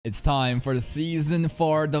It's time for the season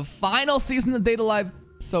 4, the final season of Date A Live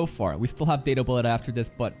so far. We still have Date A Bullet after this,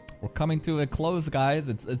 but we're coming to a close, guys.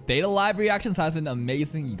 It's Date A Live reactions has been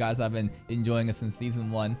amazing. You guys have been enjoying it since season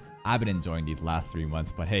 1. I've been enjoying these last 3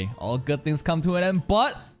 months, but hey, all good things come to an end.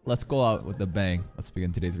 But let's go out with a bang. Let's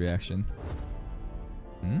begin today's reaction.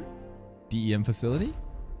 DEM facility?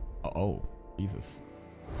 Oh, Jesus.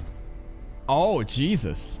 Oh,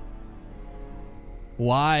 Jesus.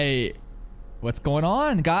 Why? What's going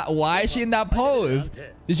on? God, why is she in that pose?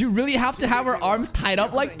 Did you really have to have her arms tied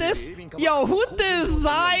up like this? Yo, who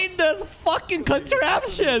designed this fucking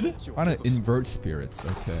contraption? On to invert spirits.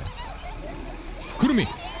 Okay. Kurumi.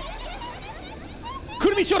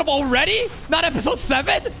 Kurumi showed up already? Not episode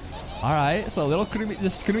 7? Alright, so little Kurumi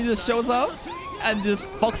just shows up and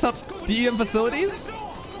just fucks up DM facilities?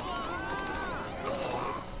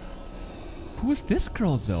 Who is this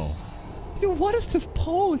girl though? Dude, what is this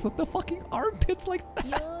pose with the fucking armpits like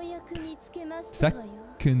that?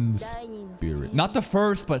 Second spirit. Not the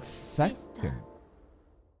first, but second.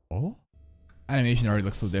 Oh? Animation already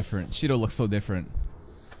looks so different. Shido looks so different.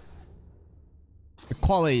 The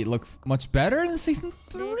quality looks much better in season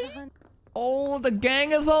 3? Oh, the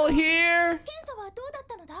gang is all here!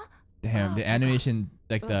 Damn, the animation,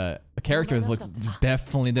 like the characters look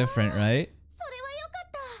definitely different, right?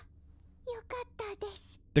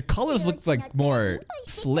 The colors look like more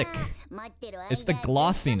slick. It's the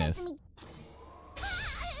glossiness.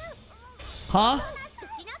 Huh?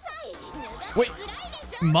 Wait,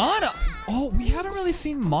 Mana! Oh, we haven't really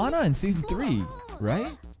seen Mana in season 3,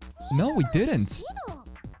 right? No, we didn't.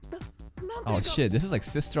 Oh shit, this is like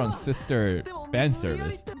sister on sister fan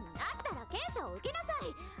service.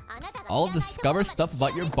 I'll discover stuff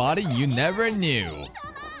about your body you never knew.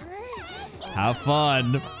 Have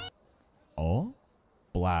fun. Oh?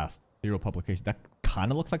 Blast. 0 publication. That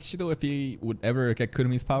kind of looks like Shido if he would ever get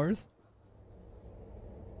Kurumi's powers.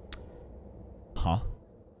 Huh?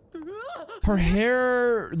 Her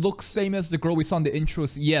hair looks same as the girl we saw in the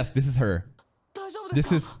intros. Yes, this is her.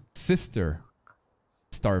 This is sister.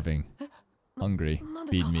 Starving. Hungry.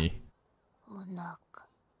 Feed me.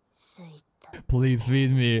 Please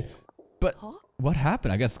feed me. But what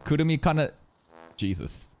happened? I guess Kurumi kind of...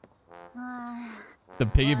 Jesus. The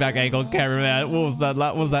piggyback angle cameraman. What was that?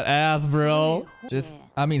 What was that ass, bro? Just,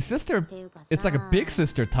 I mean, sister. It's like a big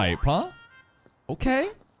sister type, huh? Okay.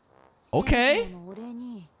 Okay.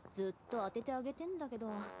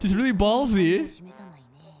 She's really ballsy.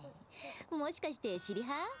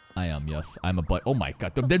 I am, yes. I'm a butt. Oh my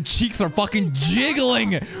god. Their cheeks are fucking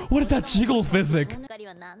jiggling. What is that jiggle physic? No,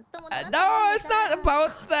 it's not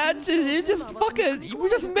about that. You just fucking... We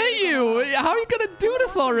just met you. How are you gonna do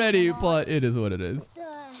this already? But it is what it is.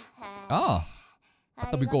 Ah. I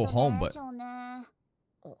thought we'd go home, but...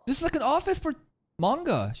 This is like an office for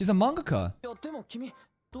manga. She's a mangaka.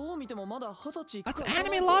 That's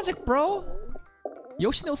anime logic, bro.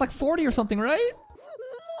 Yoshino's like 40 or something, right?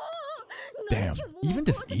 Damn, even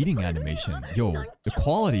this eating animation, yo, the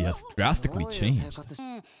quality has drastically changed.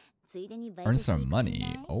 Earn some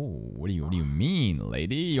money. Oh, what do you mean,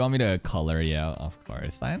 lady? You want me to color you? Of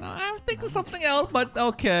course. I'm thinking something else, but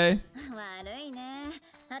okay.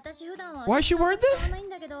 Why is she wearing this?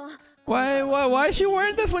 Why is she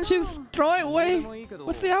wearing this when she's drawing away?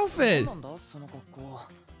 What's the outfit?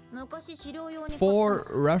 For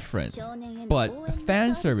reference, but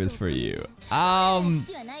fan service for you.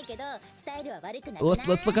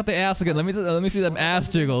 Let's look at the ass again. Let me see them ass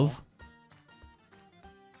jiggles.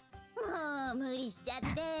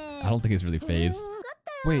 I don't think it's really phased.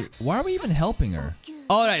 Wait, why are we even helping her?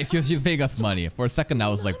 Oh, right, because she's paying us money. For a second, I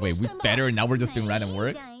was like, wait, we better, and now we're just doing random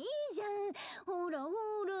work.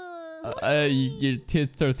 Your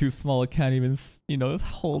tits are too small. I can't even, you know,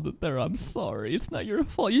 hold it there. I'm sorry. It's not your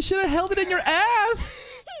fault. You should have held it in your ass.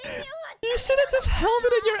 You should have just held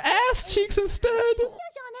it in your ass cheeks instead.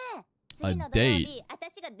 A date.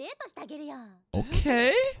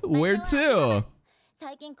 Okay. Where to?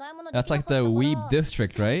 That's like the Weeb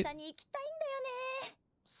district, right?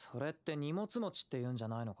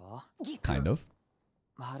 Kind of.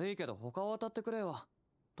 I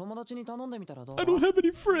don't have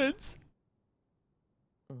any friends.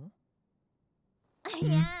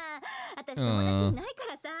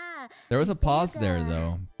 There was a pause there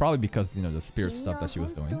though. Probably because, you know, the spirit stuff that she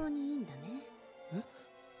was doing.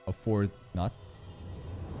 Afford not.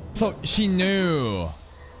 So she knew.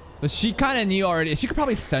 But she kind of knew already. She could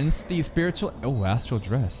probably sense the spiritual... Oh, astral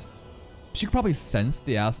dress. She could probably sense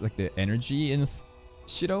the energy in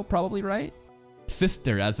Shido, probably, right?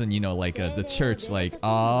 Sister, as in, you know, like the church, like,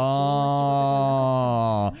 oh,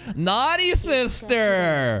 naughty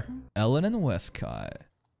sister. Ellen and Westcott.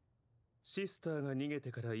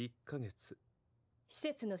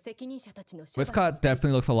 Westcott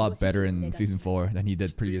definitely looks a lot better in season 4 than he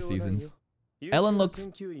did previous seasons. Ellen looks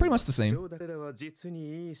pretty much the same.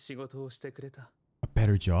 A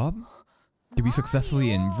better job? Did we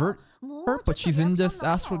successfully invert her? But she's in this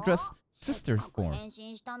astral dress sister form.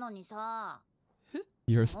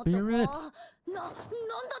 Your spirit.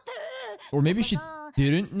 Or maybe she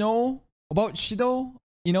didn't know about Shido,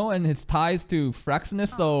 you know, and his ties to Fraxinus,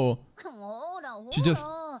 so she just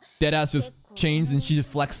deadass just changed and she's just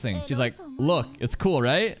flexing. She's like, look, it's cool,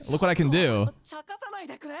 right? Look what I can do.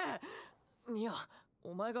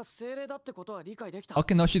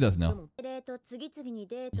 Okay, no, she does know.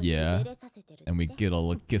 Yeah. And we get a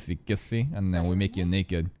little kissy kissy, and then we make you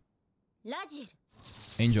naked.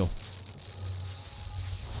 Angel.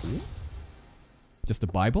 Ooh. Just a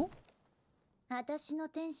Bible?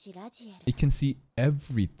 It can see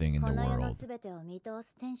everything in the world.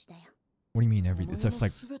 What do you mean everything? It's just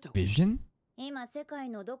like vision?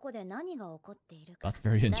 That's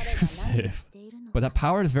very intrusive. But that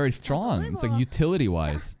power is very strong. It's like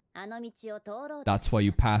utility-wise. That's why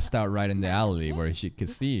you passed out right in the alley where she could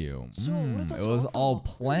see you. It was all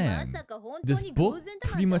planned. This book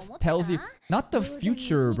pretty much tells you, not the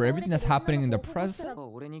future, but everything that's happening in the present.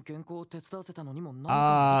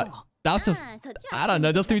 That's just, I don't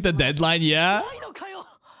know, just to meet the deadline, yeah?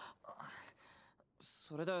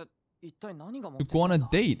 To go on a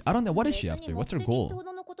date. I don't know, what is she after? What's her goal?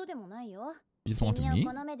 You just want to meet?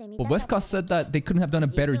 But Westcott said that they couldn't have done a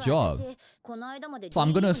better job. So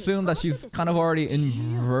I'm gonna assume that she's kind of already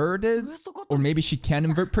inverted. Or maybe she can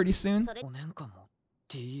invert pretty soon.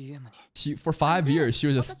 For 5 years, she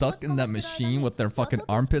was just stuck in that machine with their fucking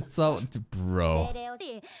armpits out. Bro.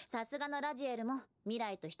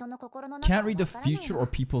 Can't read the future or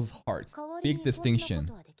people's hearts. Big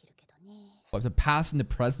distinction. But the past and the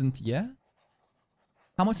present, yeah?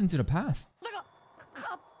 How much into the past?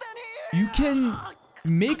 You can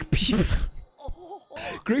make people...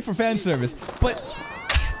 Great for fan service, but...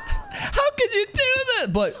 How could you do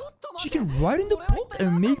that? But she can write in the book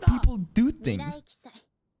and make people do things.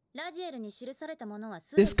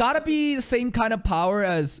 It's gotta be the same kind of power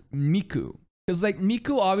as Miku. Because like,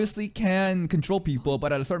 Miku obviously can control people,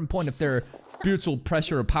 but at a certain point, if their spiritual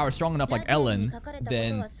pressure or power is strong enough like Ellen,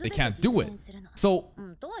 then they can't do it. So,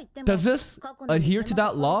 does this adhere to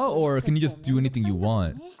that law, or can you just do anything you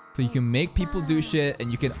want? So you can make people do shit,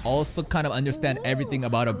 and you can also kind of understand everything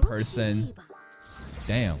about a person.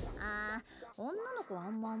 Damn.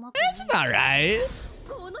 It's alright.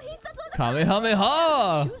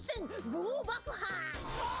 Kamehameha!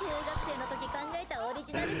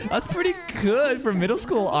 That's pretty good for middle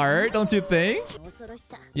school art, don't you think?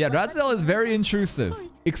 Yeah, Ratzel is very intrusive.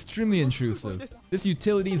 Extremely intrusive. This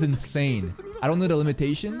utility is insane. I don't know the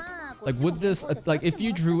limitations. Like, would this, like, if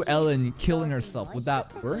you drew Ellen killing herself, would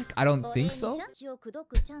that work? I don't think so.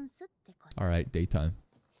 Alright, daytime.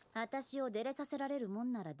 I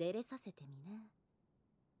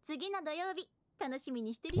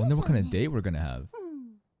wonder what kind of date we're gonna have.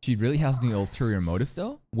 She really has no ulterior motives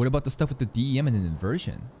though? What about the stuff with the DEM and an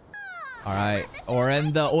inversion? Alright, or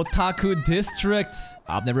in the Otaku district.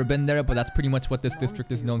 I've never been there, but that's pretty much what this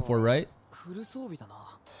district is known for, right?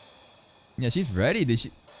 Yeah, she's ready. Did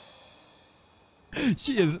she...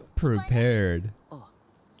 She is prepared.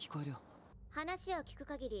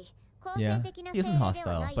 Yeah, he isn't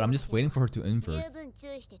hostile, but I'm just waiting for her to invert.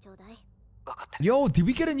 Yo, did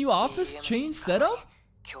we get a new office change setup?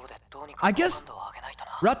 I guess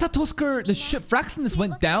Ratatoskr, the ship Fraxinus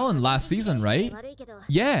went down last season, right?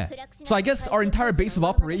 Yeah. So I guess our entire base of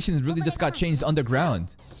operations really just got changed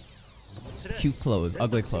underground. Cute clothes,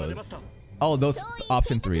 ugly clothes. Oh, those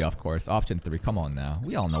option 3, of course. Option 3, come on now.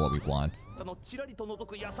 We all know what we want.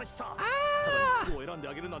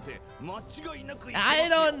 I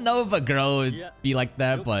don't know if a girl would be like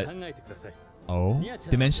that, but... Oh?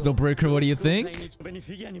 Dimensional Breaker, what do you think?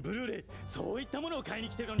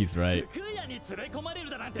 He's right.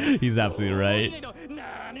 He's absolutely right.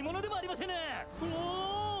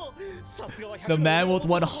 The man with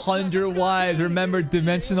 100 wives. Remember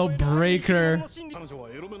Dimensional Breaker.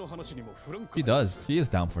 She does. She is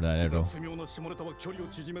down for that, Ero.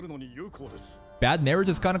 Bad marriage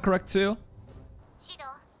is kind of correct too.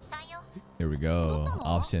 Here we go.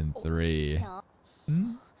 Option 3.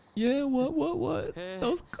 Hmm? Yeah, what? That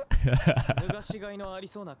was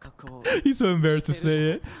He's so embarrassed to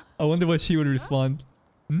say it. I wonder what she would respond.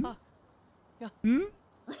 Hmm? Hmm?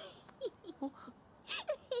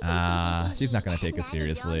 She's not gonna take us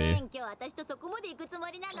seriously.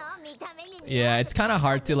 Yeah, it's kind of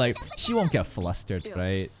hard to like... She won't get flustered,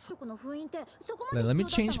 right? Let me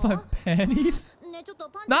change my panties.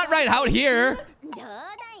 Not right out here.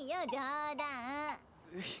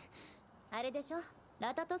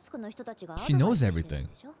 She knows everything.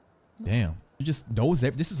 Damn. She just knows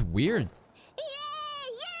everything. This is weird.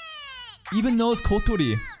 Even knows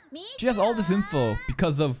Kotori. She has all this info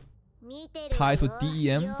because of ties with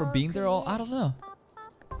DEM for being there all. I don't know.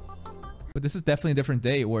 But this is definitely a different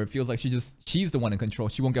day where it feels like she's the one in control.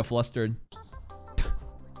 She won't get flustered.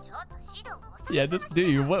 Yeah, this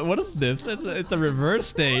dude, what is this? It's a reverse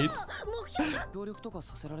state.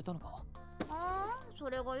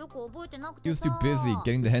 He was too busy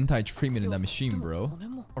getting the hentai treatment in that machine, bro.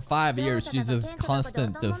 For 5 years, she's just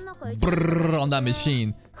constant, just brrrr on that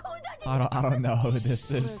machine. I don't know who this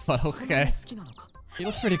is, but okay. He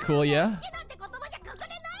looks pretty cool, yeah?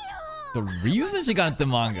 The reason she got into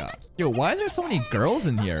manga. Yo, why is there so many girls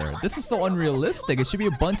in here? This is so unrealistic. It should be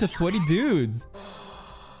a bunch of sweaty dudes.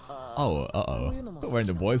 Oh, uh-oh. We're in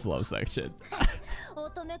the boys' love section.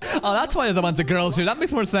 Oh, that's why there's a bunch of girls here. That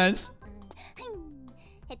makes more sense.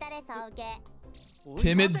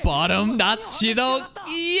 Timid bottom, not Shido.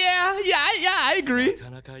 Yeah, I agree.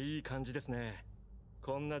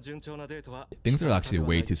 Things are actually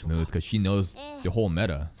way too smooth because she knows the whole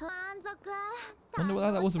meta. I wonder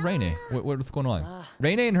what that was with Reine. What's going on?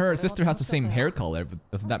 Reine and her sister has the same hair color, but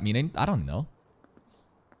doesn't that mean anything? I don't know.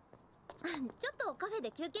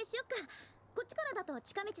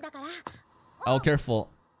 Oh, careful.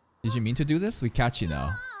 Did you mean to do this? We catch you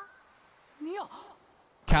now.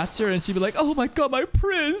 Catch her and she'd be like, oh my god, my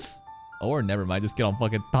prince. Or never mind, just get on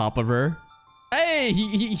fucking top of her. Hey,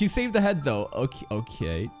 he saved the head though.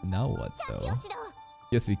 Okay. Now what though?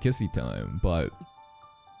 Kissy time, but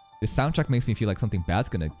the soundtrack makes me feel like something bad's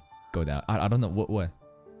gonna go down. I don't know what.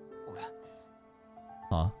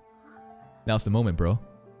 Huh? Now's the moment, bro.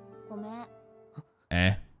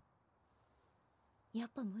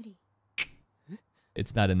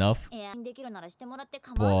 It's not enough.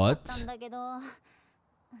 But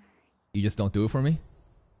you just don't do it for me?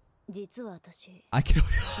 I can.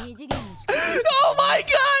 Oh my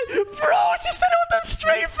god! Bro, she said it with a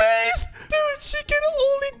straight face! Dude, she can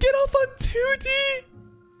only get off on 2D!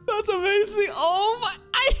 That's amazing! Oh my...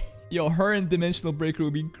 Yo, her and Dimensional Breaker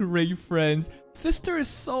would be great friends. Sister is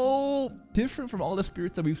so different from all the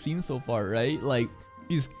spirits that we've seen so far, right? Like,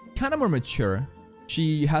 she's kind of more mature.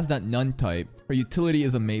 She has that nun type. Her utility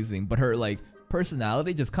is amazing, but her, like,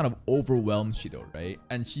 personality just kind of overwhelms Shido, right?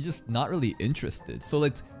 And she's just not really interested. So,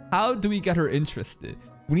 like, how do we get her interested?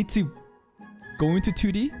 We need to go into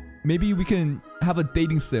 2D. Maybe we can have a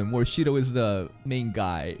dating sim where Shido is the main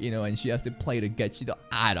guy, you know, and she has to play to get Shido.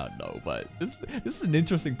 I don't know, but this is an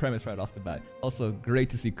interesting premise right off the bat. Also,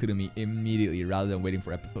 great to see Kurumi immediately rather than waiting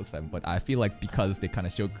for episode 7. But I feel like because they kind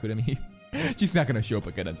of showed Kurumi, she's not going to show up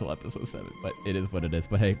again until episode 7. But it is what it is.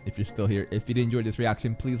 But hey, if you're still here, if you did enjoy this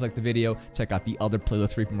reaction, please like the video. Check out the other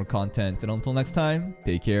playlist free for more content. And until next time,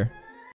 take care.